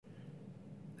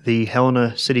The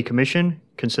Helena City Commission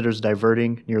considers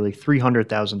diverting nearly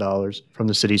 $300,000 from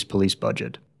the city's police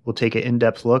budget. We'll take an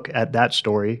in-depth look at that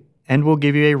story, and we'll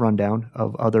give you a rundown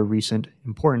of other recent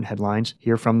important headlines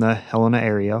here from the Helena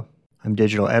area. I'm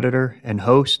digital editor and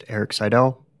host Eric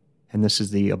Seidel, and this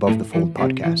is the Above the Fold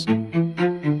podcast.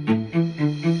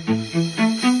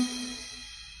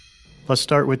 Let's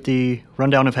start with the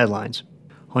rundown of headlines.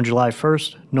 On July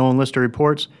 1st, Nolan Lister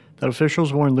reports that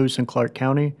officials warned Lewis and Clark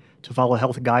County to follow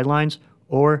health guidelines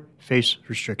or face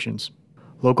restrictions.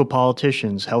 Local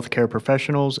politicians, healthcare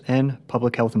professionals, and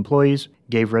public health employees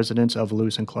gave residents of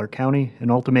Lewis and Clark County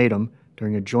an ultimatum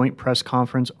during a joint press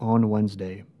conference on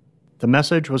Wednesday. The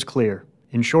message was clear.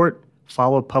 In short,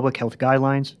 follow public health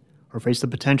guidelines or face the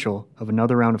potential of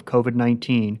another round of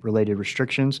COVID-19 related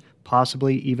restrictions,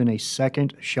 possibly even a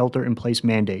second shelter-in-place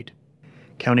mandate.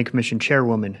 County Commission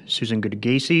Chairwoman Susan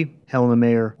Goodgacy, Helena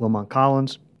Mayor Wilmot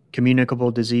Collins,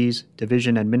 Communicable Disease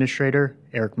Division Administrator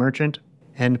Eric Merchant,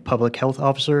 and Public Health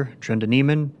Officer Drenda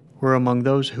Neiman were among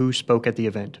those who spoke at the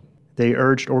event. They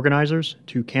urged organizers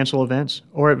to cancel events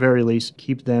or at very least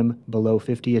keep them below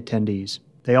 50 attendees.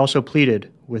 They also pleaded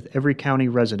with every county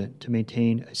resident to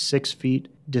maintain a 6 feet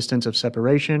distance of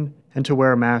separation and to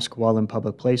wear a mask while in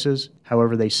public places.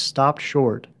 However, they stopped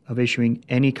short of issuing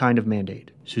any kind of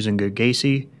mandate. Susan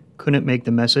Goodgacy couldn't make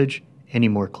the message any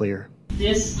more clear.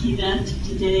 This event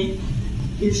today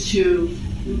is to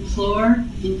implore,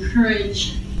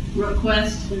 encourage,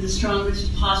 request in the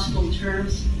strongest possible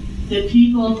terms that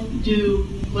people do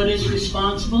what is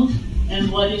responsible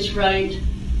and what is right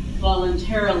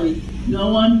voluntarily.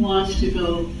 No one wants to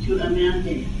go to a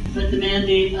mandate, but the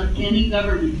mandate of any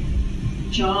government,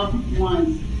 job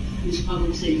one, is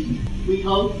public safety. We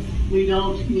hope we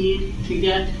don't need to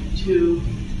get to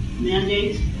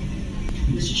mandate.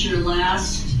 This is your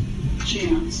last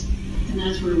chance, and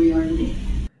that's where we are today.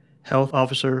 Health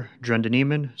Officer Drenda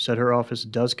Neiman said her office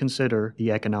does consider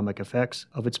the economic effects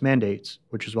of its mandates,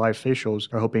 which is why officials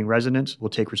are hoping residents will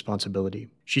take responsibility.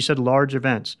 She said large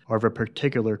events are of a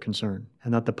particular concern,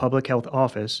 and that the Public Health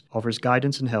Office offers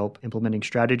guidance and help implementing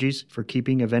strategies for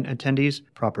keeping event attendees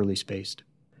properly spaced.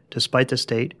 Despite the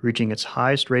state reaching its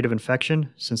highest rate of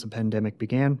infection since the pandemic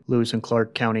began, Lewis and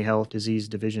Clark County Health Disease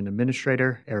Division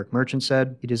Administrator Eric Merchant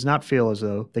said he does not feel as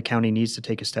though the county needs to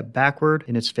take a step backward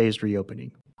in its phased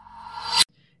reopening.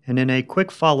 And in a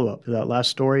quick follow-up to that last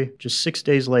story, just 6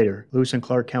 days later, Lewis and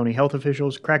Clark County health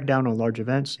officials crack down on large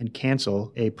events and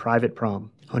cancel a private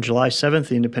prom. On July 7th,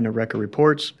 the Independent Record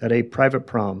reports that a private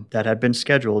prom that had been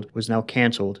scheduled was now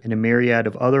canceled, and a myriad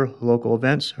of other local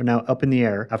events are now up in the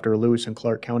air after Lewis and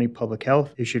Clark County Public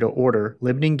Health issued an order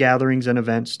limiting gatherings and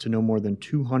events to no more than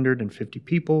 250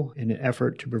 people in an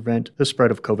effort to prevent the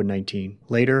spread of COVID-19.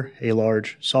 Later, a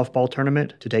large softball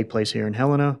tournament to take place here in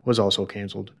Helena was also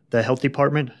canceled. The health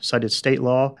department cited state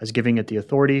law as giving it the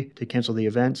authority to cancel the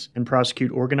events and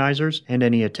prosecute organizers and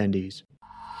any attendees.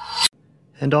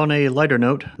 And on a lighter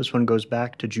note, this one goes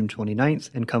back to June 29th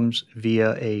and comes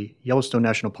via a Yellowstone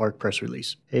National Park press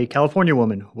release. A California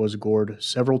woman was gored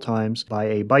several times by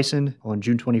a bison on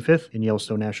June 25th in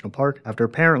Yellowstone National Park after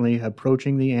apparently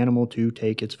approaching the animal to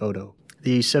take its photo.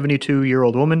 The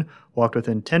 72-year-old woman walked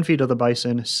within 10 feet of the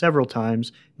bison several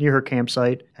times near her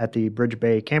campsite at the Bridge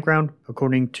Bay campground,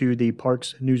 according to the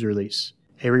park's news release.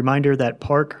 A reminder that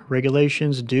park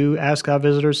regulations do ask that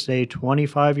visitors stay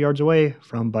 25 yards away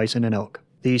from bison and elk.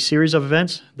 The series of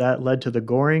events that led to the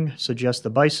goring suggest the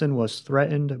bison was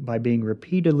threatened by being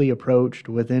repeatedly approached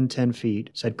within 10 feet,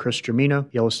 said Chris Germina,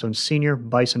 Yellowstone's senior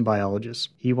bison biologist.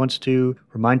 He wants to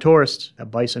remind tourists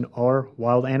that bison are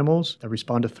wild animals that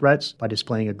respond to threats by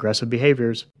displaying aggressive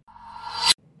behaviors.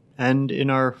 And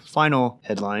in our final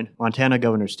headline, Montana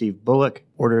Governor Steve Bullock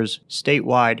orders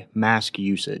statewide mask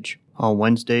usage. On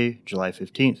Wednesday, July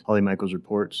 15th, Holly Michaels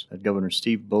reports that Governor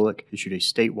Steve Bullock issued a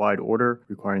statewide order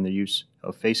requiring the use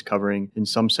of face covering in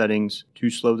some settings to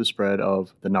slow the spread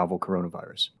of the novel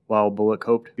coronavirus. While Bullock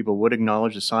hoped people would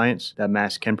acknowledge the science that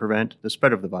masks can prevent the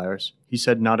spread of the virus, he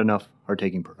said not enough are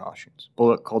taking precautions.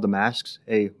 Bullock called the masks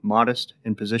a modest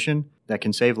imposition that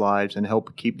can save lives and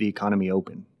help keep the economy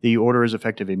open. The order is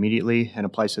effective immediately and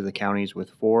applies to the counties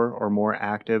with 4 or more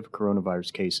active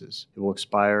coronavirus cases. It will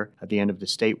expire at the end of the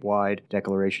statewide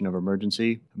declaration of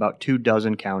emergency. About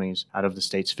 24 counties out of the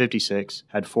state's 56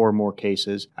 had 4 or more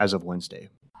cases as of Wednesday.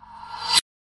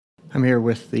 I'm here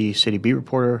with the city beat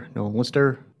reporter, Nolan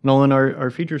Lister. Nolan,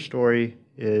 our feature story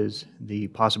is the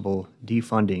possible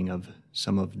defunding of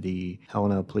some of the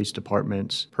Helena Police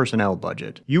Department's personnel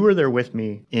budget. You were there with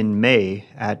me in May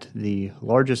at the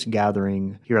largest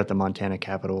gathering here at the Montana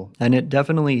Capitol, and it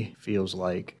definitely feels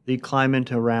like the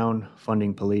climate around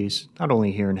funding police, not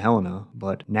only here in Helena,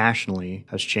 but nationally,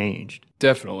 has changed.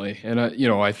 Definitely. And,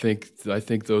 I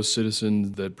think those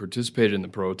citizens that participated in the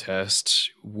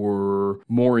protests were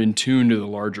more in tune to the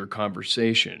larger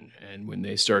conversation. And when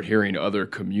they start hearing other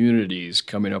communities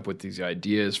coming up with these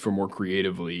ideas for more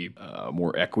creatively,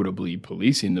 more equitably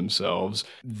policing themselves,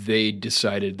 they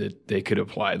decided that they could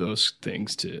apply those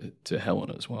things to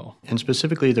Helena as well. And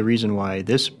specifically, the reason why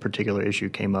this particular issue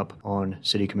came up on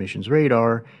City Commission's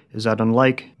radar is that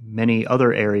unlike many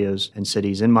other areas and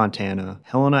cities in Montana,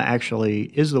 Helena actually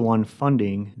is the one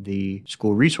funding the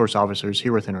school resource officers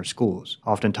here within our schools.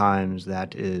 Oftentimes,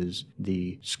 that is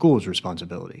the school's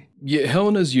responsibility. Yeah,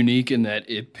 Helena's unique in that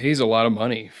it pays a lot of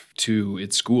money to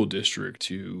its school district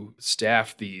to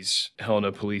staff these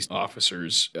Helena police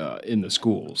officers in the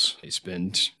schools. They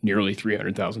spend nearly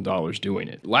 $300,000 doing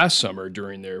it. Last summer,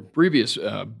 during their previous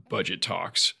budget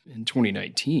talks in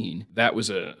 2019, that was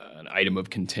an item of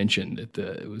contention that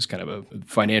it was kind of a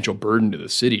financial burden to the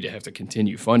city to have to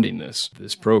continue funding this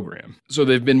program. So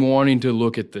they've been wanting to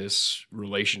look at this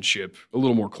relationship a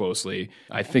little more closely.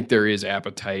 I think there is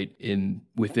appetite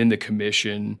within the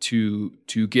commission to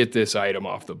get this item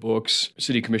off the books.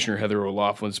 City Commissioner Heather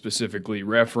O'Loughlin specifically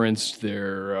referenced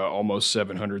their almost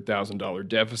 $700,000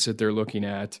 deficit they're looking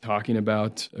at, talking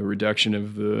about a reduction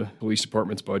of the police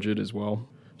department's budget as well.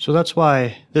 So that's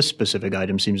why this specific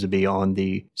item seems to be on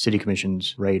the City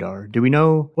Commission's radar. Do we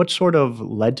know what sort of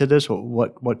led to this?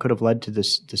 What could have led to the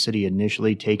city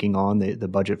initially taking on the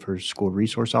budget for school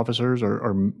resource officers,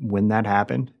 or when that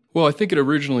happened? Well, I think it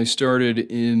originally started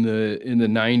in the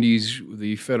 90s.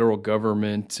 The federal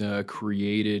government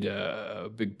created a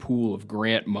big pool of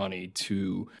grant money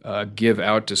to give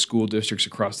out to school districts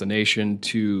across the nation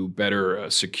to better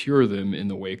secure them in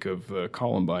the wake of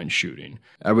Columbine shooting.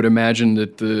 I would imagine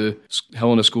that the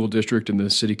Helena School District and the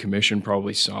City Commission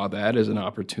probably saw that as an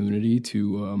opportunity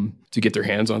to get their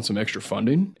hands on some extra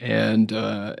funding, and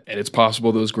it's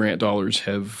possible those grant dollars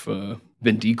have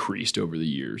been decreased over the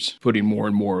years, putting more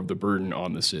and more of the burden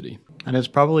on the city. And it's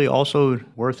probably also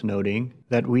worth noting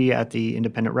that we at the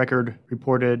Independent Record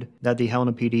reported that the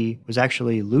Helena PD was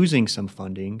actually losing some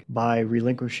funding by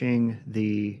relinquishing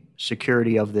the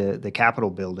security of the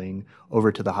Capitol building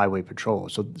over to the Highway Patrol.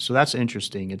 So that's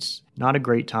interesting. It's not a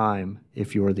great time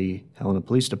if you're the Helena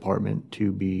Police Department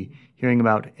to be hearing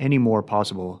about any more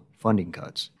possible funding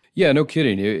cuts. Yeah, no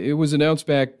kidding. It was announced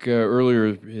back earlier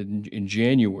in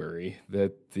January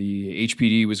that the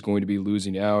HPD was going to be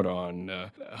losing out on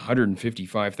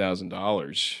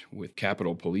 $155,000 with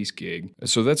Capitol Police gig.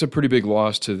 So that's a pretty big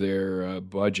loss to their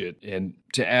budget. And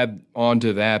to add on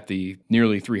to that, the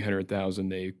nearly $300,000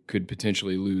 they could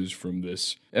potentially lose from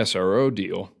this SRO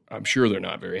deal, I'm sure they're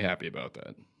not very happy about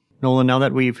that. Nolan, now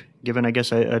that we've given, I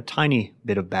guess, a tiny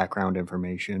bit of background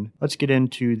information, let's get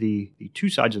into the two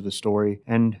sides of the story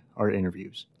and our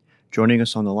interviews. Joining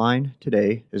us on the line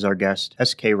today is our guest,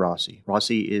 S.K. Rossi.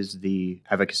 Rossi is the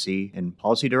Advocacy and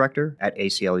Policy Director at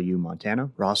ACLU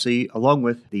Montana. Rossi, along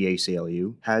with the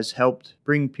ACLU, has helped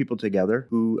bring people together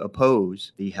who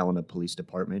oppose the Helena Police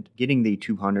Department getting the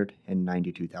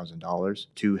 $292,000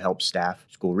 to help staff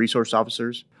school resource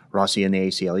officers. Rossi and the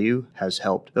ACLU has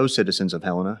helped those citizens of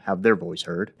Helena have their voice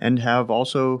heard and have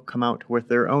also come out with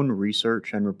their own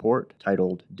research and report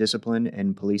titled Discipline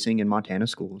and Policing in Montana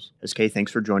Schools. SK, thanks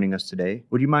for joining us today.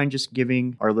 Would you mind just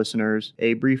giving our listeners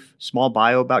a brief small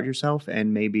bio about yourself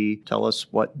and maybe tell us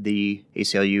what the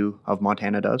ACLU of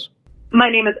Montana does?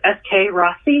 My name is S.K.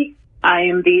 Rossi. I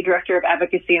am the Director of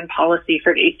Advocacy and Policy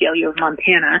for the ACLU of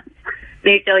Montana.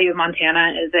 The ACLU of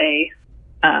Montana is a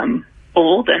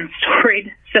old and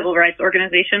storied civil rights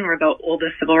organization. We're the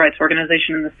oldest civil rights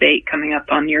organization in the state, coming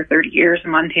up on near 30 years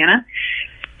in Montana.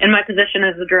 In my position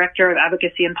as the Director of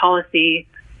Advocacy and Policy,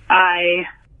 I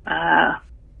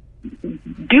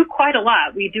do quite a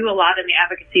lot. We do a lot in the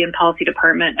Advocacy and Policy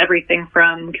Department, everything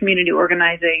from community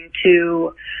organizing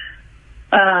to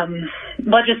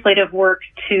legislative work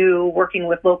to working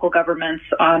with local governments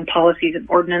on policies and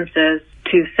ordinances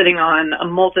to sitting on a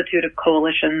multitude of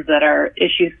coalitions that are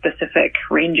issue-specific,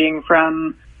 ranging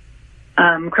from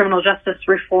criminal justice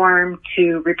reform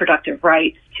to reproductive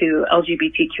rights to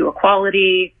LGBTQ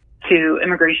equality to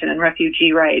immigration and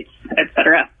refugee rights,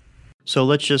 etc. So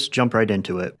let's just jump right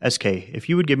into it. SK, if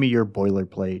you would give me your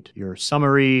boilerplate, your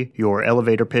summary, your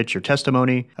elevator pitch, your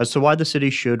testimony as to why the city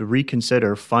should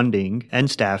reconsider funding and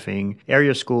staffing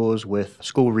area schools with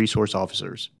school resource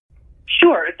officers.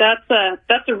 Sure,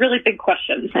 that's a really big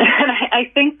question, and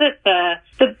I think that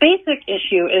the basic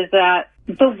issue is that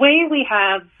the way we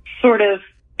have sort of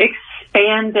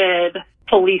expanded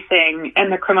policing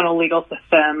and the criminal legal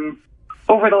system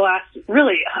over the last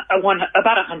really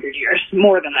about 100 years,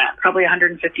 more than that, probably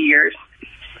 150 years,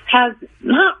 has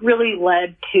not really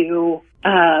led to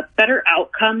better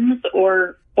outcomes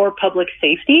or public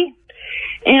safety.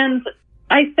 And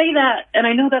I say that, and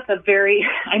I know that's a very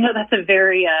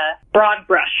broad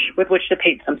brush with which to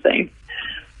paint something.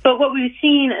 But what we've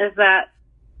seen is that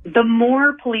the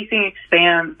more policing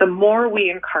expands, the more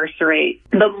we incarcerate,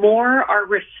 the more our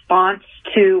response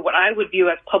to what I would view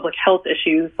as public health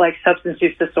issues like substance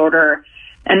use disorder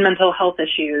and mental health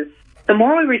issues, the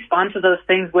more we respond to those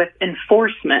things with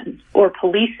enforcement or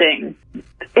policing,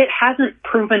 it hasn't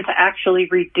proven to actually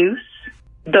reduce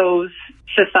those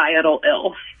societal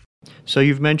ills. So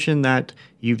you've mentioned that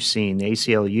the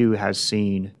ACLU has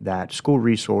seen that school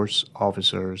resource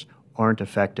officers aren't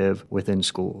effective within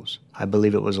schools. I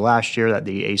believe it was last year that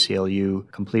the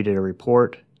ACLU completed a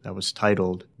report that was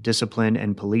titled Discipline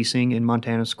and Policing in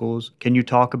Montana Schools. Can you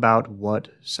talk about what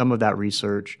some of that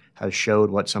research has showed,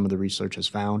 what some of the research has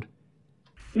found?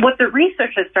 What the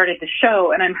research has started to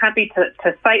show, and I'm happy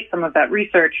to cite some of that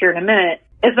research here in a minute,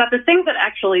 is that the things that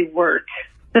actually work,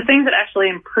 the things that actually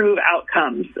improve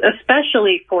outcomes,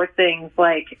 especially for things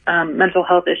like mental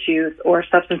health issues or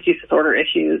substance use disorder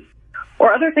issues,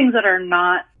 or other things that are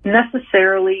not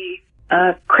necessarily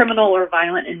criminal or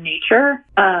violent in nature,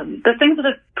 the things that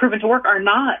have proven to work are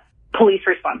not police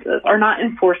responses, are not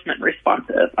enforcement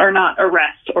responses, are not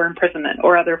arrest or imprisonment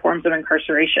or other forms of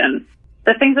incarceration.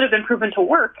 The things that have been proven to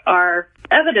work are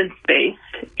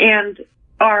evidence-based and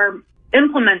are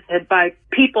implemented by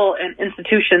people and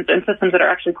institutions and systems that are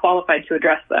actually qualified to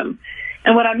address them.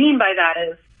 And what I mean by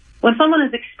that is when someone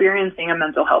is experiencing a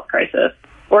mental health crisis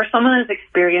or someone is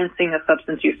experiencing a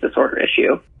substance use disorder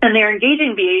issue and they're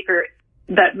engaging behavior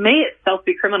that may itself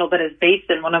be criminal but is based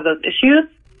in one of those issues,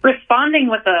 responding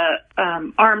with a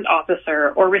armed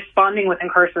officer or responding with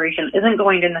incarceration isn't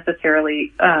going to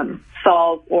necessarily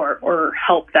solve or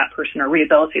help that person or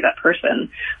rehabilitate that person.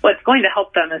 What's going to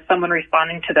help them is someone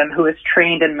responding to them who is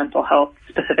trained in mental health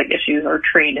specific issues or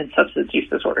trained in substance use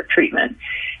disorder treatment.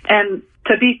 And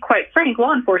to be quite frank,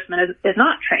 law enforcement is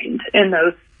not trained in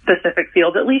those specific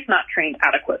fields, at least not trained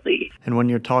adequately. And when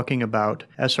you're talking about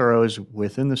SROs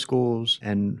within the schools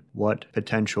and what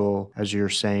potential, as you're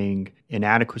saying,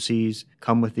 inadequacies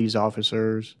come with these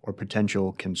officers or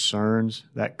potential concerns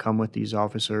that come with these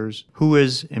officers, who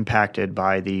is impacted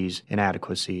by these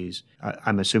inadequacies?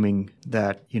 I'm assuming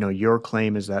that, your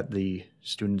claim is that the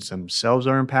students themselves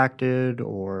are impacted,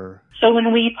 or... So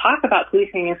when we talk about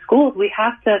policing in schools, we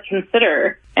have to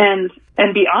consider and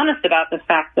be honest about the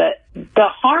fact that the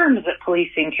harms that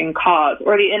policing can cause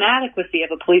or the inadequacy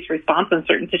of a police response in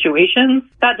certain situations,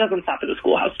 that doesn't stop at the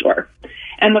schoolhouse door.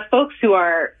 And the folks who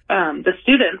are, the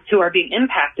students who are being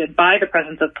impacted by the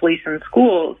presence of police in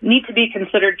schools need to be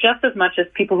considered just as much as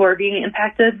people who are being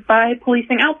impacted by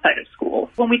policing outside of schools.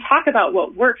 When we talk about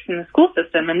what works in the school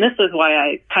system, and this is why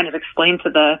I kind of explained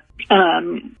to the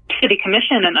City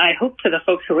Commission, and I hope to the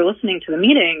folks who are listening to the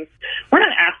meetings, we're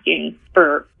not asking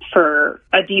for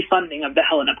a defunding of the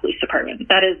Helena Police Department.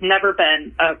 That has never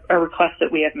been a request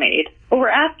that we have made. What we're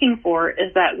asking for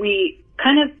is that we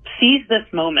kind of seize this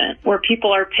moment where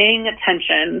people are paying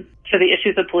attention to the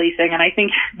issues of policing. And I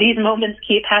think these moments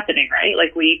keep happening, right?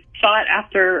 Like we saw it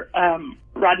after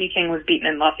Rodney King was beaten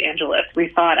in Los Angeles.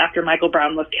 We saw it after Michael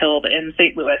Brown was killed in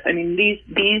St. Louis. I mean,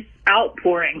 these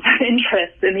outpourings of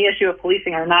interest in the issue of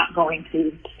policing are not going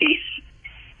to cease.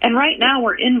 And right now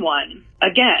we're in one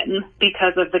again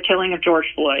because of the killing of George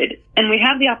Floyd. And we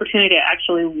have the opportunity to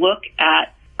actually look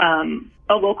at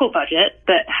a local budget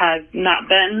that has not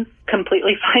been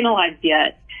completely finalized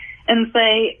yet and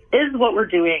say, is what we're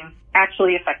doing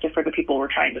actually effective for the people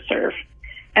we're trying to serve?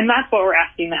 And that's what we're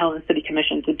asking the Helena City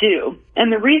Commission to do.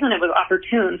 And the reason it was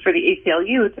opportune for the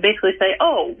ACLU to basically say,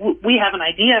 oh, we have an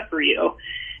idea for you,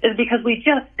 is because we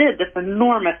just did this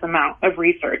enormous amount of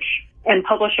research and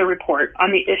published a report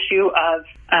on the issue of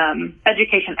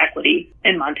education equity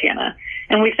in Montana.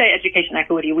 And we say education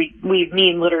equity, we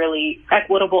mean literally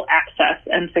equitable access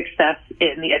and success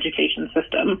in the education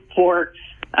system for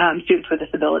students with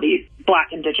disabilities, Black,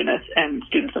 Indigenous, and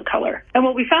students of color. And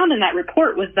what we found in that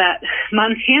report was that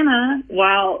Montana,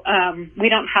 while we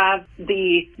don't have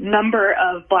the number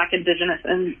of Black, Indigenous,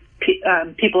 and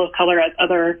people of color as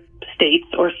other states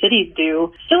or cities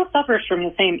do, still suffers from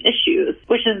the same issues,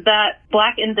 which is that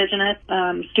Black, Indigenous,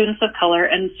 students of color,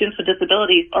 and students with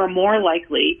disabilities are more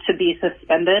likely to be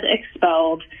suspended,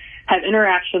 expelled, have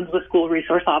interactions with school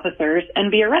resource officers,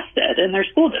 and be arrested in their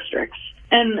school districts.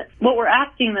 And what we're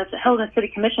asking this Helena City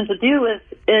Commission to do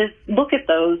is look at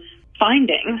those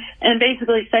findings and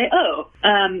basically say,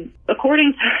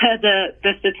 according to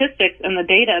the statistics and the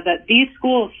data that these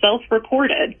schools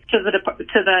self-reported to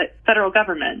the federal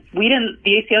government,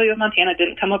 the ACLU of Montana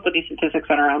didn't come up with these statistics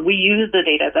on our own. We use the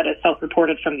data that is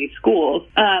self-reported from these schools.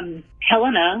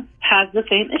 Helena has the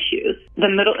same issues.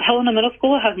 Helena Middle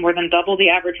School has more than double the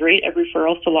average rate of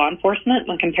referrals to law enforcement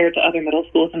when compared to other middle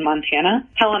schools in Montana.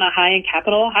 Helena High and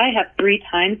Capitol High have 3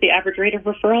 times the average rate of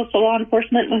referrals to law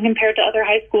enforcement when compared to other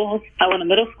high schools. Helena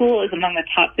Middle School is among the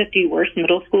top 50 worst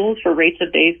middle schools for rates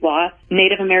of days lost.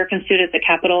 Native American students at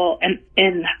Capitol and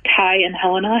in High and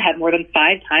Helena had more than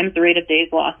 5 times the rate of days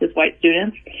lost as white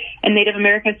students. And Native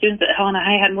American students at Helena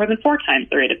High had more than 4 times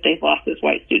the rate of days lost as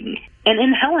white students. And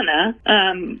in Helena,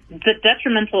 the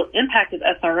detrimental impact of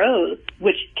SROs,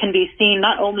 which can be seen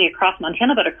not only across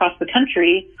Montana but across the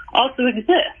country, also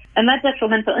exists. And that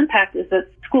detrimental impact is that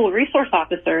school resource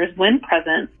officers, when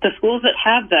present, the schools that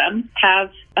have them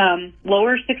have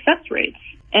lower success rates.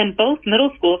 And both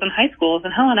middle schools and high schools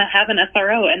in Helena have an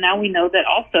SRO. And now we know that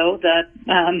also the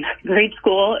grade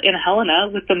school in Helena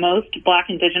with the most Black,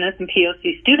 Indigenous, and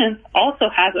POC students also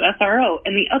has an SRO.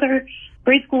 And the other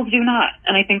grade schools do not.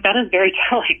 And I think that is very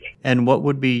telling. And what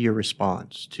would be your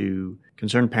response to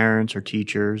concerned parents or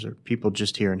teachers or people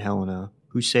just here in Helena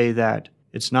who say that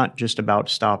it's not just about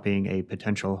stopping a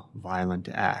potential violent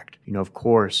act? Of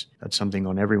course, that's something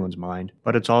on everyone's mind,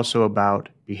 but it's also about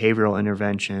behavioral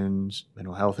interventions,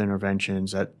 mental health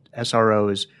interventions, that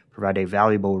SROs provide a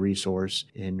valuable resource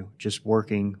in just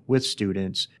working with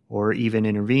students or even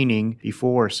intervening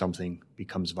before something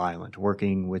becomes violent,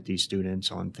 working with these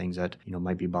students on things that,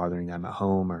 might be bothering them at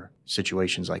home or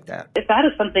situations like that. If that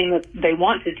is something that they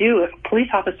want to do, if police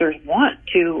officers want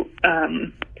to,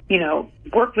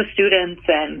 work with students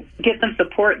and get them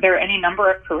support, there are any number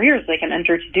of careers they can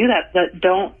enter to do that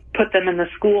don't put them in the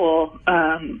school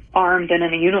armed and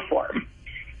in a uniform.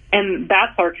 And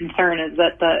that's our concern, is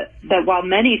that while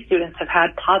many students have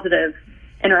had positive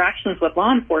interactions with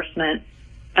law enforcement,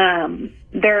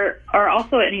 there are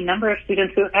also any number of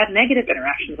students who have had negative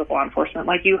interactions with law enforcement,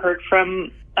 like you heard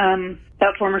from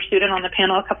that former student on the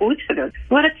panel a couple weeks ago,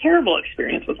 who had a terrible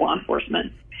experience with law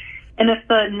enforcement. And if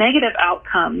the negative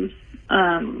outcomes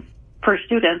for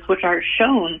students, which are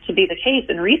shown to be the case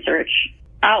in research,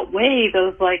 outweigh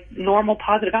those normal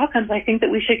positive outcomes, I think that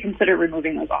we should consider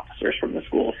removing those officers from the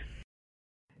schools.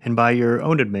 And by your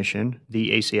own admission,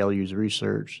 the ACLU's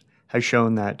research has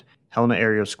shown that Helena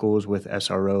area schools with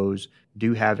SROs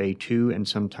do have a 2 and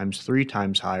sometimes 3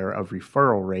 times higher of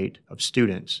referral rate of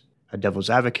students. A devil's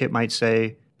advocate might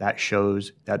say that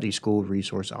shows that these school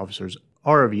resource officers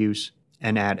are of use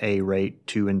and at a rate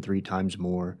 2 and 3 times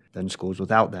more than schools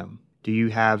without them. Do you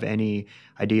have any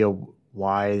idea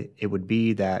why it would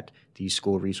be that these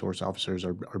school resource officers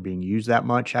are being used that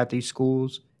much at these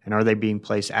schools? And are they being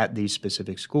placed at these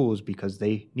specific schools because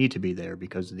they need to be there,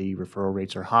 because the referral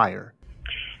rates are higher?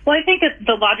 Well, I think that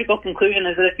the logical conclusion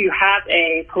is that if you have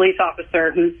a police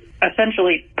officer who's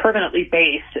essentially permanently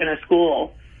based in a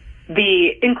school,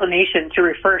 the inclination to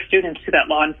refer students to that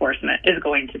law enforcement is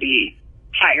going to be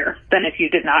higher than if you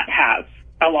did not have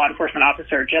a law enforcement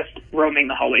officer just roaming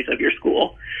the hallways of your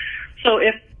school. So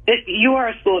if you are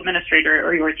a school administrator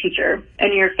or you're a teacher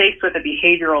and you're faced with a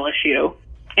behavioral issue,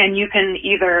 and you can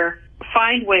either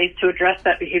find ways to address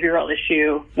that behavioral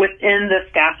issue within the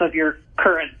staff of your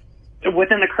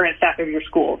within the current staff of your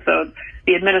school. So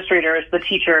the administrators, the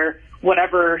teacher,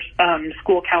 whatever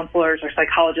school counselors or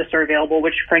psychologists are available,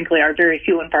 which frankly are very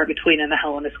few and far between in the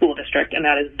Helena School District, and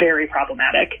that is very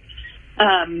problematic.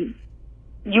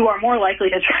 You are more likely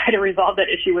to try to resolve that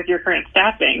issue with your current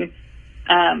staffing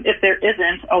if there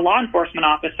isn't a law enforcement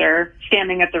officer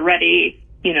standing at the ready,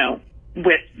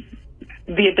 with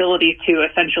the ability to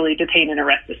essentially detain and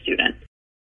arrest a student.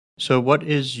 So what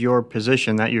is your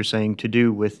position that you're saying to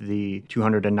do with the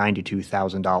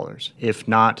 $292,000? If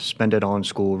not, spend it on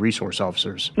school resource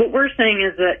officers. What we're saying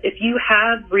is that if you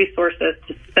have resources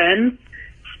to spend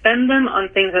them on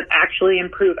things that actually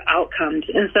improve outcomes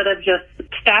instead of just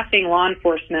staffing law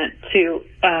enforcement to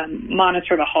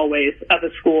monitor the hallways of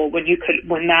a school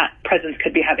when that presence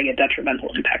could be having a detrimental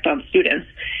impact on students,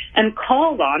 and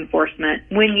call law enforcement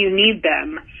when you need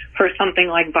them for something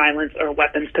like violence or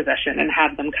weapons possession and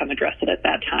have them come address it at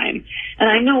that time. And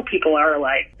I know people are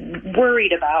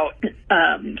worried about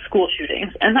school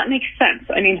shootings, and that makes sense.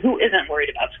 I mean, who isn't worried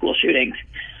about school shootings?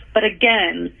 But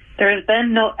again, there has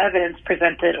been no evidence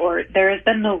presented, or there has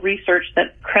been no research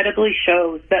that credibly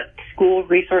shows that school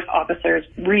resource officers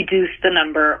reduce the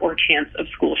number or chance of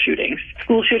school shootings.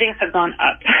 School shootings have gone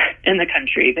up in the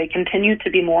country. They continue to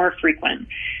be more frequent.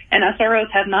 And SROs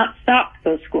have not stopped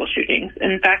those school shootings.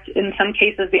 In fact, in some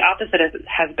cases, the opposite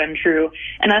has been true.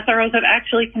 And SROs have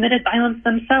actually committed violence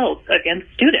themselves against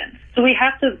students. So we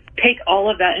have to take all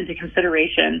of that into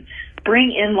consideration,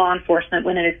 bring in law enforcement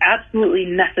when it is absolutely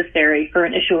necessary for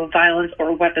an issue of violence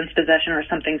or weapons possession or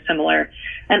something similar,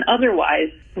 and otherwise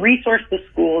resource the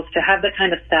schools to have the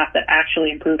kind of staff that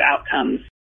actually improve outcomes.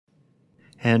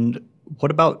 And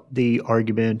what about the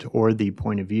argument or the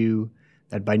point of view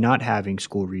that by not having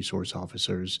school resource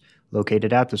officers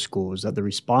located at the schools, that the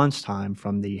response time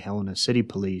from the Helena City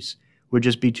Police would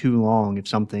just be too long if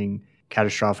something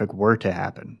catastrophic were to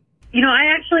happen? I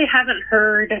actually haven't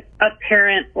heard a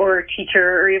parent or a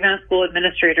teacher or even a school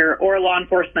administrator or law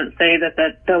enforcement say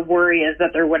that the worry is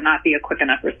that there would not be a quick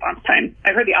enough response time.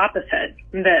 I've heard the opposite,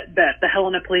 that the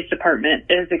Helena Police Department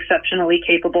is exceptionally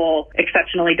capable,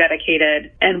 exceptionally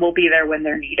dedicated, and will be there when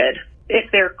they're needed.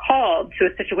 If they're called to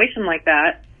a situation like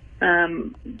that,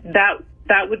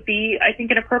 that would be, I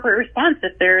think, an appropriate response.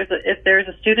 If there's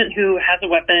a student who has a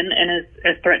weapon and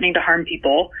is threatening to harm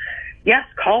people, yes,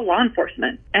 call law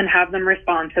enforcement and have them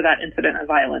respond to that incident of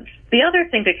violence. The other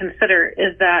thing to consider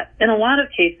is that in a lot of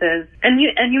cases, and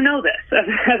you know this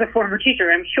as a former teacher,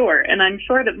 I'm sure, and I'm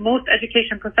sure that most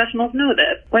education professionals know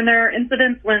this, when there are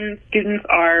incidents when students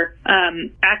are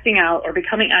acting out or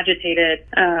becoming agitated,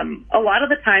 a lot of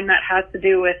the time that has to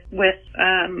do with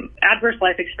adverse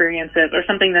life experiences or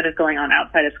something that is going on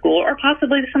outside of school, or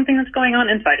possibly something that's going on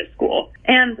inside of school.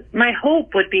 And my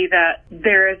hope would be that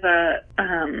there is a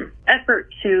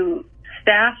effort to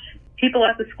staff people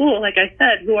at the school, like I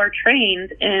said, who are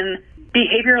trained in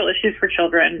behavioral issues for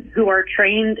children, who are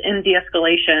trained in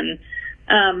de-escalation,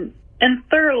 and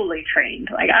thoroughly trained.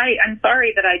 Like I'm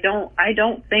sorry that I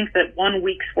don't think that 1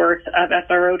 week's worth of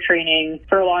SRO training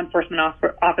for a law enforcement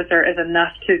officer is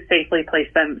enough to safely place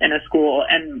them in a school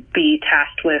and be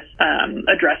tasked with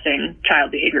addressing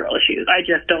child behavioral issues. I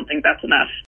just don't think that's enough.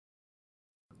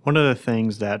 One of the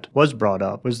things that was brought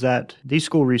up was that these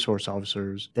school resource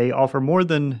officers, they offer more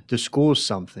than the schools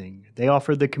something. They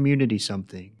offer the community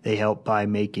something. They help by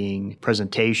making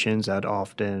presentations that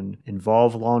often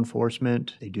involve law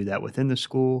enforcement. They do that within the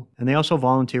school. And they also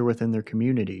volunteer within their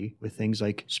community with things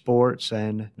like sports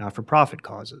and not-for-profit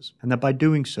causes. And that by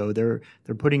doing so, they're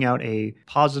putting out a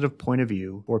positive point of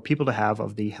view for people to have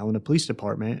of the Helena Police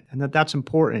Department, and that's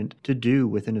important to do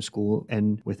within a school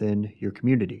and within your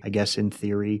community. I guess in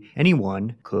theory,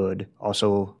 anyone could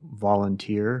also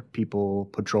volunteer, people,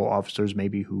 patrol officers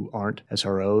maybe who aren't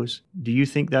SROs. Do you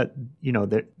think that,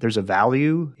 that there's a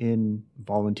value in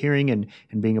volunteering and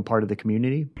being a part of the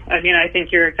community? I mean, I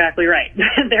think you're exactly right.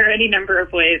 There are any number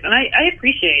of ways. And I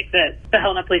appreciate that the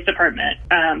Helena Police Department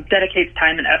dedicates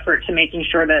time and effort to making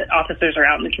sure that officers are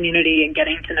out in the community and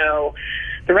getting to know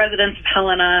the residents of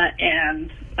Helena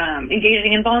and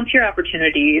engaging in volunteer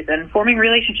opportunities and forming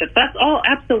relationships. That's all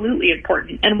absolutely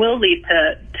important and will lead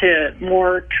to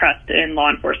more trust in law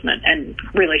enforcement and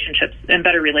relationships and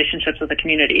better relationships with the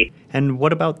community. And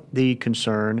what about the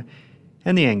concern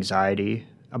and the anxiety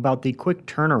about the quick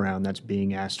turnaround that's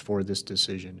being asked for this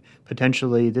decision?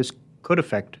 Potentially, this could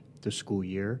affect the school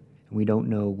year, and we don't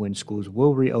know when schools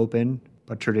will reopen,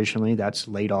 but traditionally that's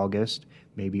late August,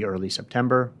 maybe early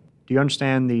September. Do you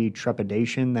understand the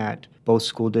trepidation that both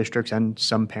school districts and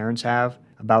some parents have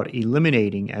about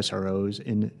eliminating SROs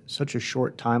in such a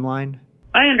short timeline?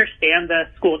 I understand the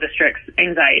school district's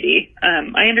anxiety.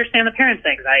 I understand the parents'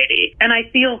 anxiety. And I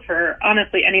feel for,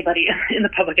 honestly, anybody in the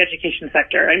public education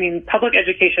sector. I mean, public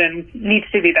education needs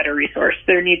to be better resourced.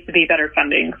 There needs to be better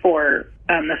funding for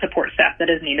the support staff that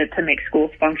is needed to make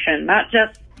schools function, not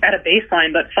just at a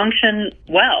baseline, but function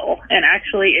well and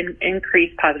actually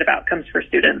increase positive outcomes for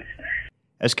students.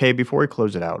 SK, before we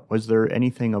close it out, was there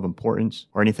anything of importance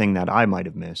or anything that I might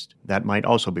have missed that might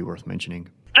also be worth mentioning?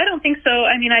 I don't think so.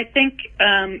 I mean, I think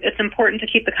it's important to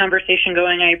keep the conversation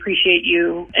going. I appreciate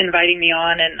you inviting me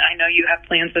on, and I know you have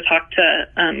plans to talk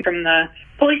to from the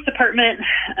police department.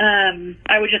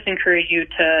 I would just encourage you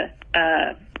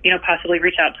to possibly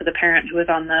reach out to the parent who was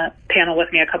on the panel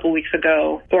with me a couple weeks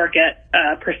ago, or get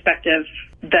a perspective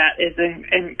that is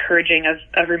encouraging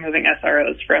of removing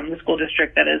SROs from the school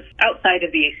district that is outside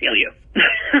of the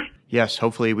ACLU. Yes,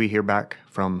 hopefully we hear back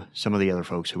from some of the other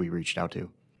folks who we reached out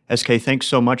to. SK, thanks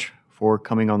so much for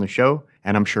coming on the show,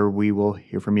 and I'm sure we will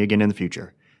hear from you again in the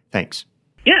future. Thanks.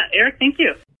 Yeah, Eric, thank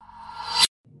you.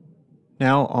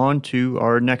 Now on to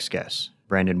our next guest.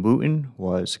 Brandon Wootan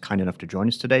was kind enough to join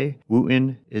us today.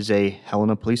 Wootan is a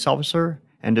Helena police officer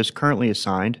and is currently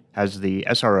assigned as the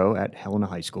SRO at Helena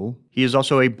High School. He is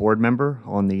also a board member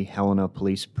on the Helena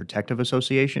Police Protective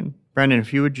Association. Brandon,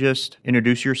 if you would just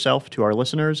introduce yourself to our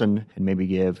listeners and maybe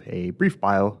give a brief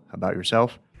bio about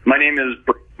yourself. My name is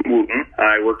Wootan.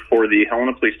 I work for the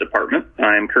Helena Police Department.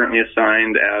 I am currently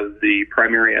assigned as the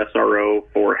primary SRO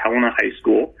for Helena High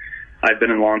School. I've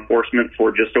been in law enforcement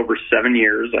for just over 7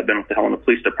 years. I've been with the Helena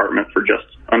Police Department for just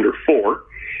under 4.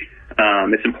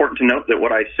 It's important to note that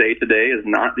what I say today is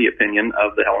not the opinion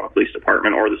of the Helena Police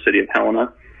Department or the City of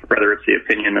Helena. Rather, it's the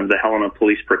opinion of the Helena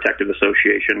Police Protective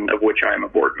Association, of which I am a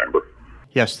board member.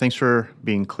 Yes, thanks for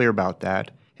being clear about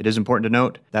that. It is important to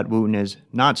note that Wootan is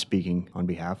not speaking on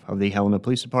behalf of the Helena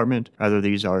Police Department. Rather,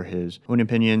 these are his own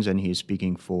opinions, and he's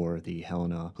speaking for the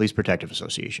Helena Police Protective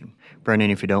Association. Brandon,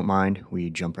 if you don't mind,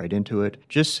 we jump right into it.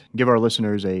 Just give our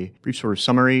listeners a brief sort of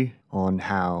summary on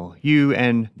how you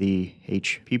and the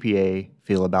HPPA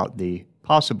feel about the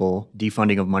possible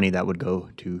defunding of money that would go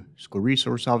to school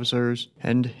resource officers,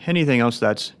 and anything else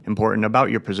that's important about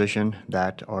your position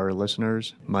that our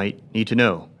listeners might need to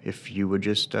know. If you would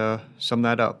just sum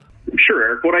that up. Sure,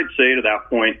 Eric. What I'd say to that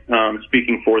point,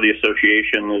 speaking for the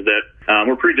association, is that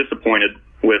we're pretty disappointed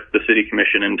with the City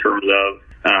Commission in terms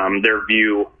of their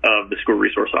view of the school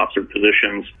resource officer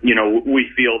positions. You know, we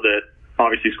feel that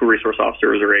obviously school resource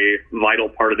officers are a vital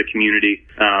part of the community,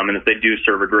 and that they do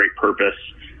serve a great purpose.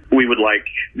 We would like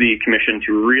the commission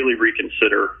to really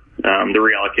reconsider the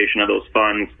reallocation of those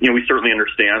funds. You know, we certainly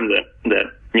understand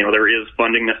that you know, there is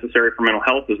funding necessary for mental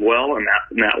health as well, and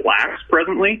that lacks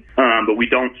presently, but we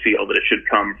don't feel that it should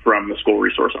come from the school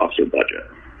resource officer budget.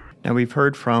 Now, we've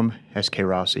heard from S.K.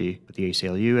 Rossi with the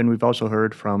ACLU, and we've also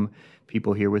heard from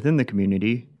people here within the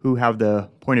community who have the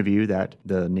point of view that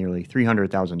the nearly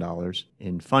 $300,000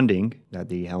 in funding that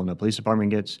the Helena Police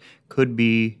Department gets could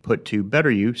be put to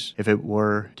better use if it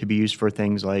were to be used for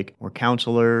things like more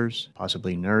counselors,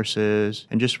 possibly nurses,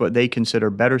 and just what they consider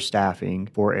better staffing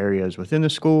for areas within the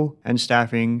school, and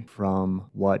staffing from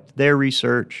what their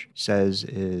research says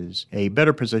is a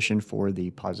better position for the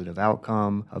positive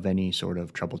outcome of any sort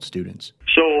of troubled students.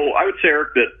 So I would say, Eric,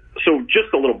 so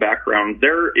just a little background,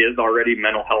 there is already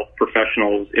mental health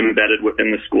professionals embedded within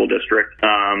the school district.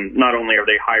 Not only are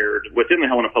they hired within the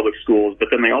Helena Public Schools, but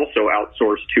then they also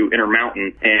outsource to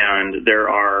Intermountain, and there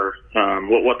are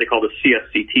what they call the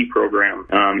CSCT program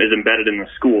is embedded in the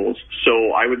schools.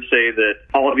 So I would say that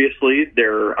obviously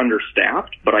they're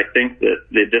understaffed, but I think that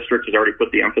the district has already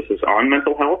put the emphasis on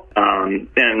mental health.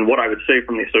 And what I would say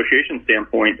from the association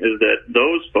standpoint is that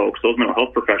those folks, those mental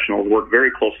health professionals, work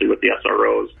very closely with the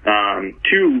SROs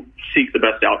to seek the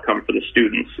best outcome for the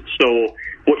students. So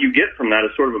what you get from that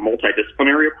is sort of a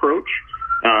multidisciplinary approach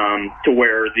to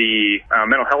where the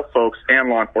mental health folks and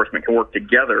law enforcement can work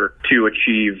together to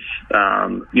achieve,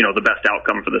 the best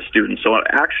outcome for the students. So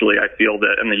actually, I feel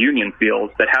that, and the union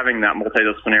feels, that having that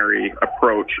multidisciplinary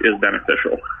approach is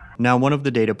beneficial. Now, one of the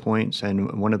data points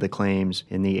and one of the claims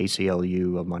in the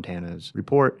ACLU of Montana's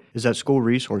report is that school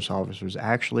resource officers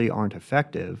actually aren't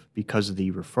effective because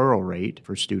the referral rate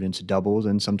for students doubles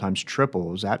and sometimes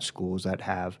triples at schools that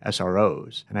have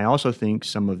SROs. And I also think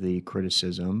some of the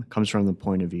criticism comes from the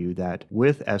point of view that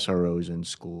with SROs in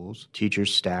schools,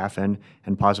 teachers, staff, and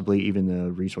possibly even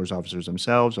the resource officers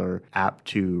themselves are apt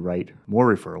to write more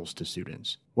referrals to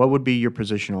students. What would be your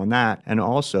position on that? And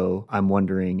also, I'm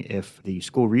wondering if the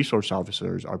school resource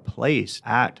officers are placed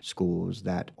at schools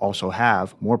that also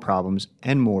have more problems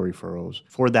and more referrals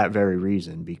for that very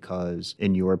reason, because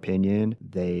in your opinion,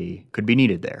 they could be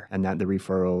needed there, and that the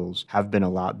referrals have been a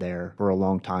lot there for a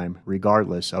long time,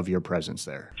 regardless of your presence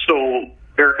there. So,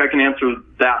 Eric, I can answer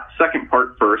that second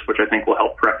part first, which I think will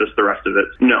help preface the rest of it.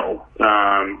 No.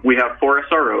 We have 4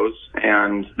 SROs,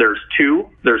 and there's two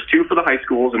for the high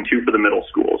schools and 2 for the middle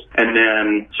schools. And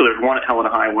then, so there's 1 at Helena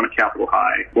High, 1 at Capitol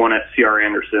High, 1 at C.R.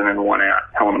 Anderson, and 1 at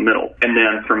Helena Middle. And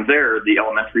then from there, the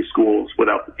elementary schools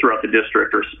throughout the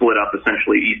district are split up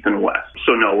essentially east and west.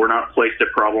 So no, we're not placed at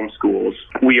problem schools.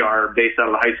 We are based out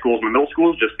of the high schools and the middle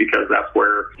schools just because that's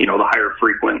where, the higher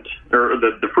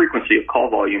the frequency of call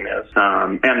volume is.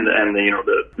 And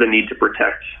the need to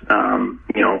protect,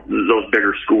 those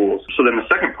bigger schools. So then the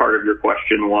second part of your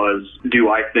question was, do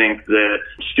I think that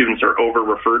students are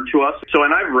over-referred to us? So,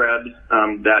 and I've read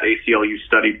that ACLU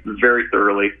study very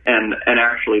thoroughly, and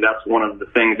actually that's one of the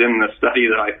things in the study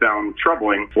that I found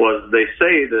troubling was they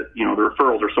say that, the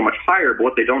referrals are so much higher, but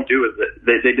what they don't do is that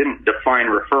they didn't define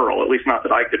referral, at least not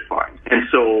that I could find. And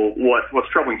so what's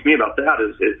troubling to me about that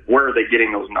is where are they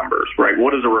getting those numbers, right?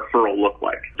 What does a referral look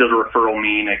like? Does a referral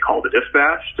mean mean a call to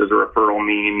dispatch? Does a referral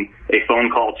mean a phone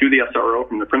call to the SRO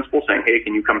from the principal saying, hey,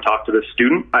 can you come talk to this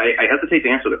student? I hesitate to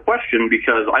answer the question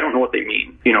because I don't know what they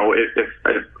mean. You know, if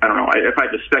I don't know, if I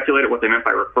had to speculate at what they meant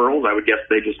by referrals, I would guess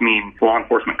they just mean law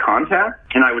enforcement contact.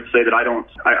 And I would say that I don't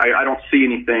see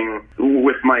anything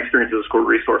with my experience as a school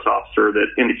resource officer that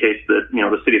indicates that, you know,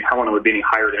 the city of Helena would be any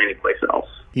higher than any place else.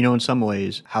 You know, in some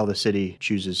ways, how the city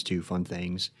chooses to fund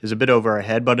things is a bit over our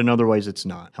head, but in other ways it's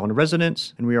not. Helena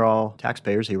residents, and we are all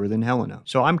taxpayers here within Helena.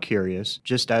 So I'm curious,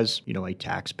 just as, you know, a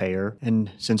taxpayer,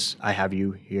 and since I have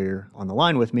you here on the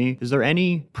line with me, is there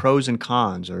any pros and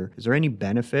cons, or is there any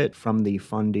benefit from the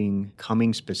funding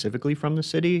coming specifically from the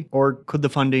city, or could the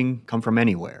funding come from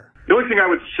anywhere? The only thing I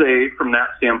would say from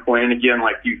that standpoint, and again,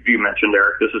 like you mentioned,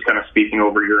 Eric, this is kind of speaking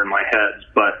over here in my head,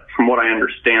 but from what I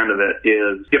understand of it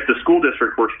is if the school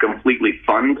district were to completely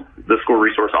fund the school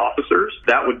resource officers,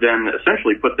 that would then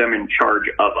essentially put them in charge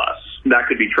of us. That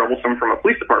could be troublesome from a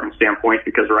police department standpoint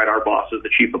because, right, our boss is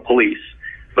the chief of police.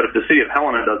 But if the city of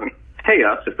Helena doesn't pay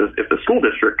us, if the school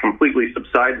district completely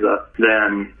subsides us,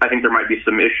 then I think there might be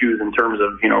some issues in terms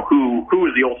of, you know, who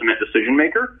is the ultimate decision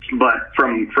maker. But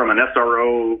from an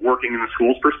SRO working in the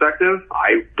schools perspective,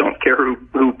 I don't care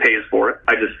who pays for it.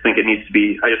 I just think it needs to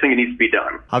be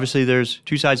done. Obviously, there's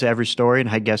two sides to every story, and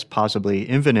I guess possibly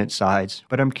infinite sides.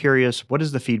 But I'm curious, what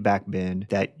has the feedback been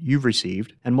that you've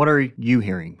received, and what are you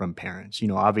hearing from parents? You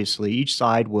know, obviously, each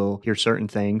side will hear certain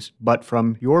things, but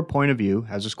from your point of view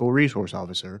as a school resource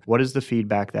officer, what is the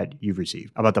feedback that you've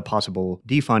received about the possible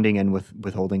defunding and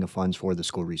withholding of funds for the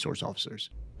school resource officers?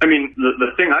 I mean,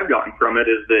 the thing I've gotten from it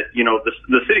is that, you know,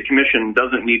 the city commission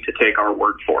doesn't need to take our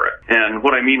word for it. And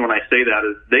what I mean when I say that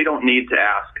is they don't need to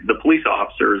ask the police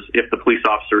officers if the police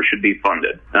officers should be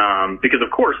funded. Because, of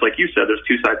course, like you said, there's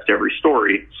two sides to every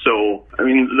story. So, I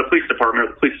mean, the police department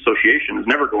or the police association is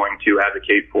never going to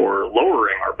advocate for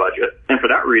lowering our budget. And for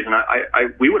that reason,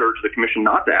 we would urge the commission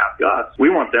not to ask us.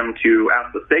 We want them to ask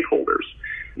the stakeholders.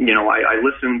 You know, I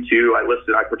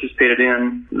participated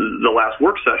in the last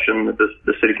work session that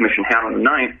the city commission had on the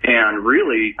 9th, and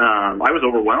really, I was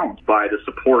overwhelmed by the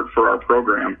support for our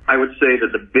program. I would say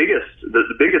that the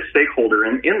biggest stakeholder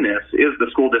in this is the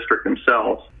school district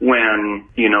themselves. When,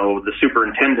 you know, the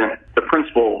superintendent, the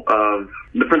principals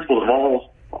of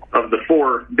all of the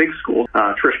four big schools,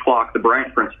 Trish Clock, the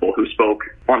Bryant principal, who spoke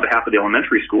on behalf of the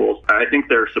elementary schools, I think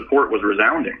their support was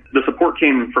resounding. The support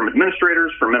came from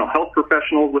administrators, from mental health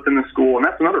professionals within the school, and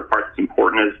that's another part that's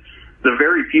important, is the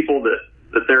very people that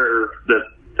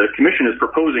the commission is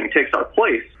proposing takes our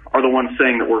place are the ones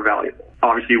saying that we're valuable.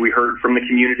 Obviously, we heard from the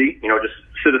community, you know, just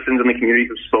citizens in the community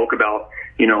who spoke about,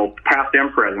 you know, past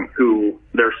and present, who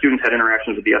their students had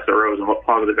interactions with the SROs and what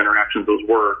positive interactions those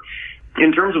were.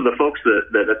 In terms of the folks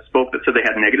that spoke that said they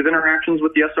had negative interactions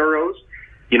with the SROs,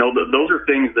 you know, those are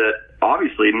things that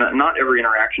obviously not every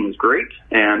interaction is great,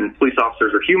 and police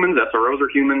officers are humans, SROs are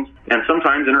humans, and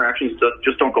sometimes interactions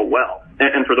just don't go well.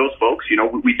 And for those folks, you know,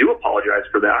 we do apologize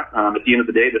for that. At the end of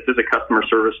the day, this is a customer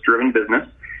service driven business,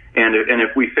 and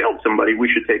if we failed somebody, we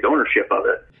should take ownership of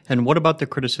it. And what about the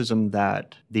criticism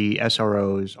that the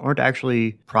SROs aren't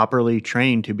actually properly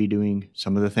trained to be doing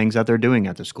some of the things that they're doing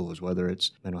at the schools, whether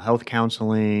it's mental health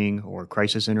counseling or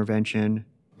crisis intervention?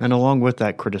 And along with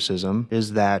that criticism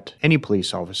is that any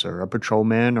police officer, a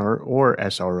patrolman or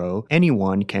SRO,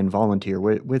 anyone can volunteer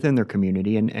within their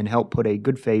community and help put a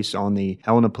good face on the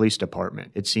Helena Police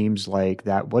Department. It seems like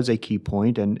that was a key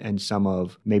point and some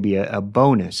of maybe a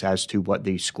bonus as to what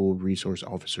the school resource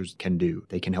officers can do.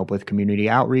 They can help with community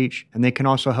outreach, and they can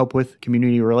also help with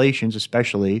community relations,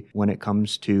 especially when it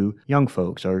comes to young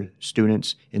folks or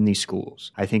students in these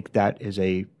schools. I think that is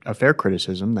a fair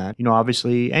criticism that, you know,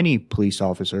 obviously any police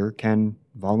officer can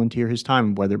volunteer his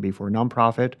time, whether it be for a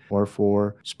nonprofit or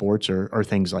for sports or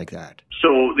things like that. So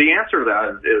the answer to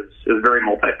that is very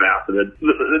multifaceted.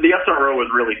 The SRO is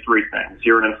really three things.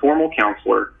 You're an informal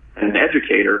counselor, an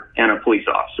educator, and a police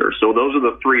officer. So those are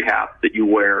the three hats that you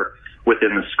wear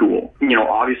within the school. You know,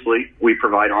 obviously we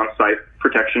provide on-site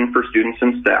protection for students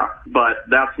and staff, but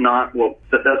that's not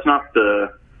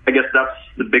the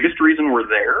biggest reason we're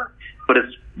there, but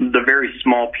it's the very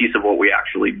small piece of what we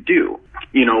actually do.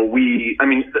 You know,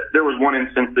 there was one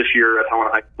instance this year at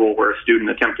Helena High School where a student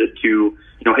attempted to,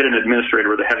 you know, hit an administrator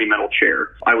with a heavy metal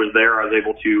chair. I was there. I was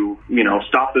able to, you know,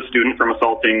 stop the student from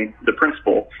assaulting the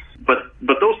principal. But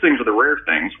those things are the rare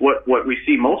things. What we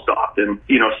see most often,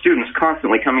 students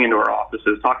constantly coming into our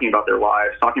offices, talking about their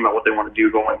lives, talking about what they want to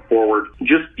do going forward,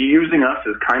 just using us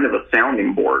as kind of a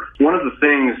sounding board. One of the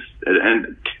things,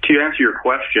 and to answer your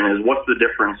question, is what's the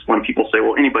difference when people say,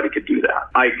 well, anybody could do that?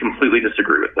 I completely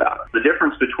disagree with that. The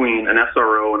difference between an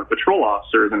SRO and a patrol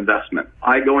officer is investment.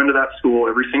 I go into that school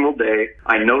every single day.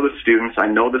 I know the students. I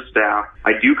know the staff.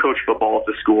 I do coach football at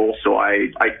the school, so I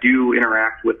do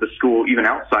interact with the school even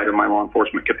outside of my law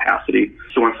enforcement capacity.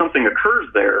 So when something occurs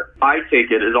there, I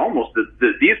take it as almost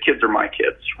that these kids are my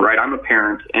kids, right? I'm a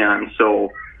parent, and so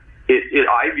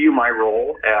I view my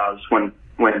role as when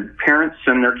parents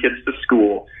send their kids to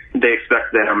school, they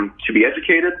expect them to be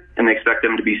educated and they expect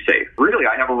them to be safe. Really,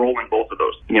 I have a role in both of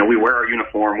those. We wear our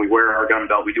uniform, we wear our gun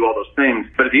belt, we do all those things.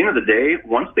 But at the end of the day,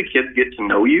 once the kids get to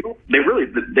know you,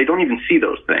 they don't even see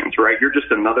those things, right? You're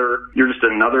just another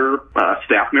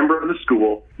staff member of the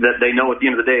school that they know at the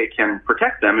end of the day can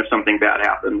protect them if something bad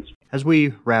happens. As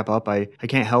we wrap up, I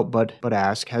can't help but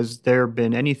ask, has there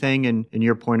been anything in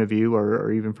your point of view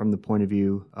or even from the point of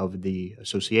view of the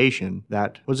association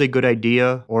that was a good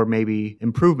idea or maybe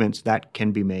improvements that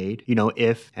can be made,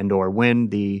 if and or when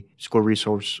the school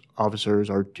resource officers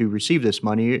are to receive this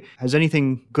money? Has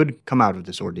anything good come out of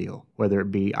this ordeal, whether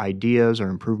it be ideas or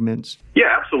improvements?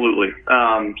 Yeah, absolutely.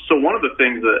 So one of the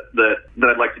things that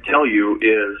I'd like to tell you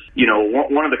is,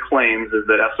 one of the claims is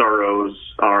that SROs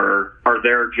are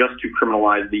there just to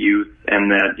criminalize the youth,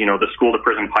 and that, the school to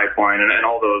prison pipeline and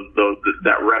all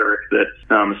that rhetoric that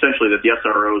essentially that the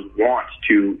SROs want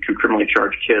to criminally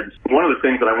charge kids. One of the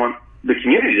things that I want the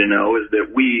community to know is that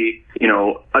we,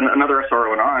 another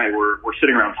SRO and I were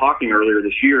sitting around talking earlier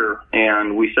this year,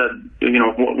 and we said,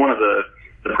 one of the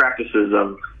practices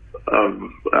of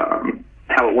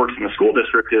how it works in the school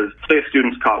district is, say a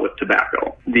student's caught with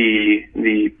tobacco.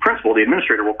 The principal, the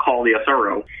administrator, will call the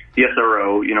SRO. The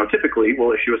SRO, typically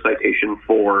will issue a citation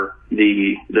for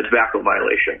the tobacco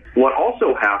violation. What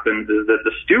also happens is that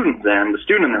the student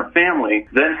and their family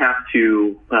then have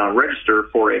to register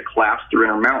for a class through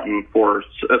Intermountain for,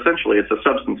 essentially, it's a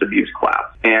substance abuse class.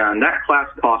 And that class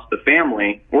costs the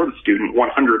family or the student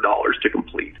 $100 to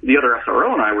complete. The other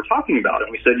SRO and I were talking about it,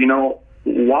 and we said,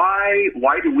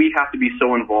 why do we have to be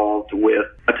so involved with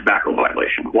a tobacco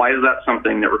violation? Why is that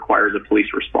something that requires a police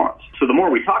response? So the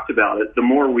more we talked about it, the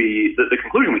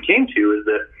conclusion we came to is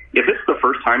that if it's the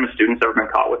first time a student's ever been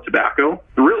caught with tobacco,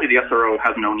 really the SRO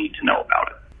has no need to know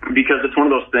about it. Because it's one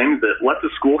of those things that let the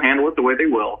school handle it the way they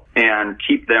will and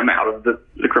keep them out of the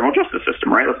criminal justice system,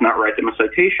 right? Let's not write them a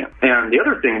citation. And the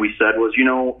other thing we said was,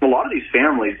 a lot of these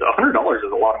families, $100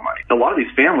 is a lot of money. A lot of these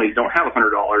families don't have $100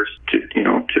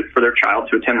 for their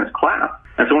child to attend this class.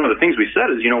 And so one of the things we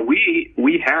said is,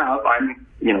 we have,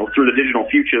 through the Digital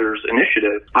Futures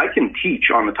Initiative, I can teach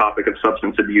on the topic of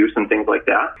substance abuse and things like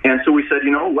that. And so we said,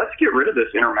 let's get rid of this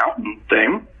Intermountain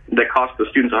thing that costs the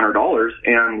students $100,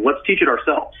 and let's teach it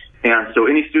ourselves. And so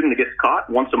any student that gets caught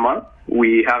once a month,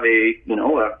 we have a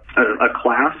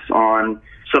class on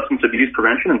substance abuse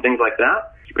prevention and things like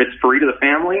that. It's free to the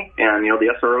family, and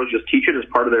the SROs just teach it as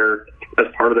part of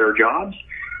their jobs.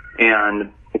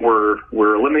 And we're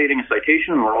eliminating a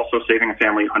citation, and we're also saving a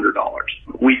family $100.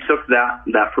 We took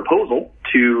that proposal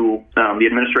to the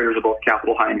administrators of both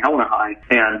Capitol High and Helena High,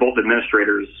 and both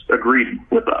administrators agreed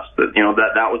with us that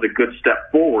that was a good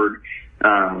step forward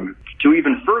to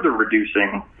even further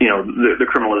reducing the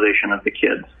criminalization of the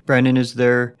kids. Brandon, is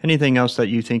there anything else that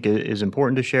you think is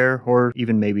important to share, or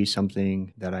even maybe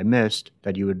something that I missed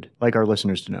that you would like our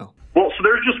listeners to know? Well, so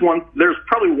there's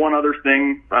probably one other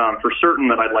thing for certain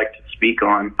that I'd like to speak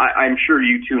on. I'm sure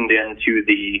you tuned in to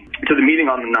the meeting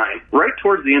on the 9th. Right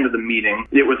towards the end of the meeting,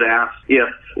 it was asked if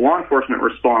law enforcement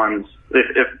responds,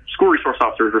 if school resource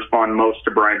officers respond most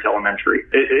to Bryant Elementary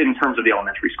in terms of the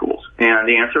elementary schools. And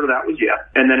the answer to that was yes.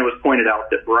 And then it was pointed out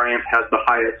that Bryant has the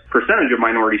highest percentage of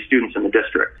minority students in the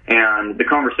district. And the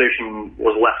conversation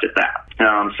was left at that.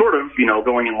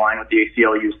 Going in line with the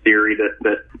ACLU's theory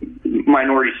that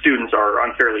minority students are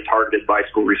unfairly targeted by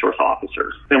school resource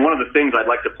officers. And one of the things I'd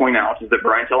like to point out is that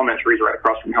Bryant Elementary is right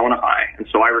across from Helena High. And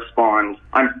so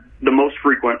I'm the most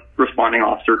frequent responding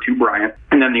officer to Bryant.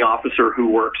 And then the officer who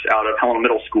works out of Helena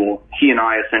Middle School, he and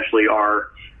I essentially are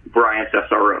Bryant's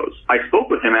SROs. I spoke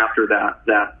with him after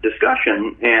that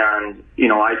discussion, and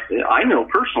I know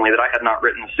personally that I had not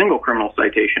written a single criminal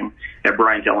citation at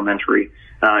Bryant Elementary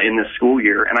in this school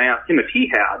year, and I asked him if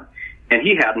he had, and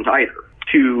he hadn't either.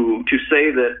 To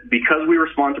say that because we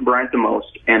respond to Bryant the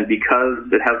most, and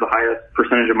because it has the highest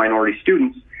percentage of minority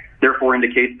students, therefore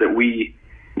indicates that we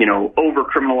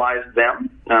over-criminalize them.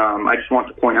 I just want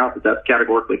to point out that that's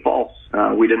categorically false.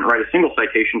 We didn't write a single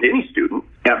citation to any student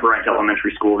at Bryant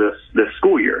Elementary School this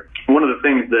school year. One of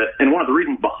the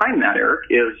reasons behind that, Eric,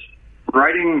 is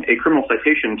writing a criminal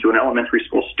citation to an elementary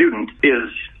school student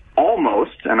is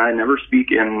almost, and I never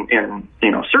speak in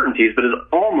certainties, but is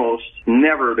almost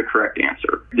never the correct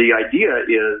answer. The idea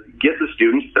is get the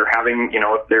students,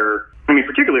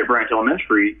 particularly at Bryant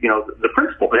Elementary, the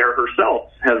principal there herself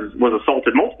was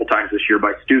assaulted multiple times this year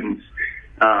by students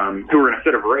who were in a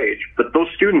fit of rage. But those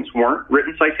students weren't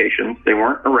written citations. They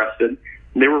weren't arrested.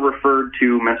 They were referred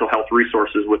to mental health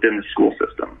resources within the school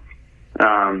system.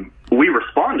 We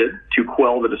responded to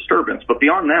quell the disturbance, but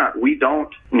beyond that, we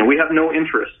have no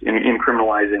interest in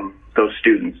criminalizing those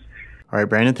students. All right,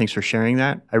 Brandon, thanks for sharing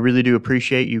that. I really do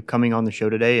appreciate you coming on the show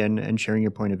today and sharing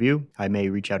your point of view. I may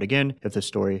reach out again if the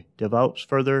story develops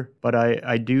further, but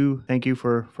I do thank you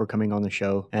for coming on the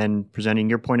show and presenting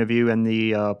your point of view and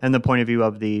the point of view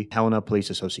of the Helena Police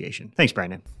Association. Thanks,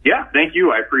 Brandon. Yeah, thank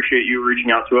you. I appreciate you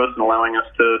reaching out to us and allowing us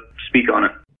to speak on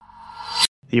it.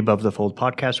 The Above the Fold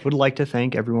podcast would like to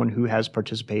thank everyone who has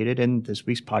participated in this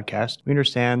week's podcast. We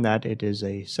understand that it is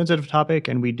a sensitive topic,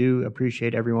 and we do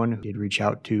appreciate everyone who did reach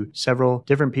out to several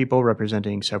different people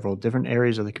representing several different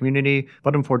areas of the community,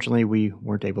 but unfortunately, we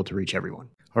weren't able to reach everyone.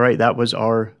 All right, that was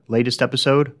our latest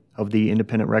episode of the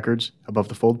Independent Records Above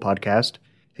the Fold podcast,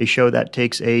 a show that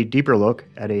takes a deeper look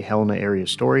at a Helena area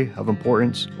story of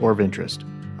importance or of interest.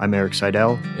 I'm Eric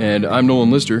Seidel. And I'm Nolan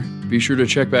Lister. Be sure to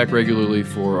check back regularly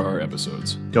for our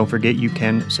episodes. Don't forget you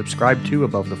can subscribe to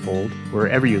Above the Fold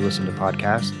wherever you listen to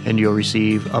podcasts, and you'll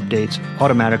receive updates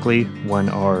automatically when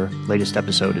our latest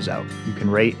episode is out. You can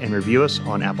rate and review us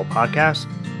on Apple Podcasts,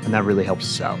 and that really helps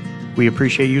us out. We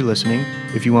appreciate you listening.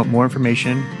 If you want more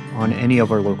information on any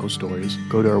of our local stories,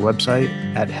 go to our website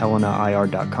at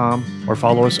helenair.com or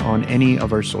follow us on any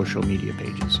of our social media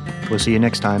pages. We'll see you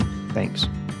next time. Thanks.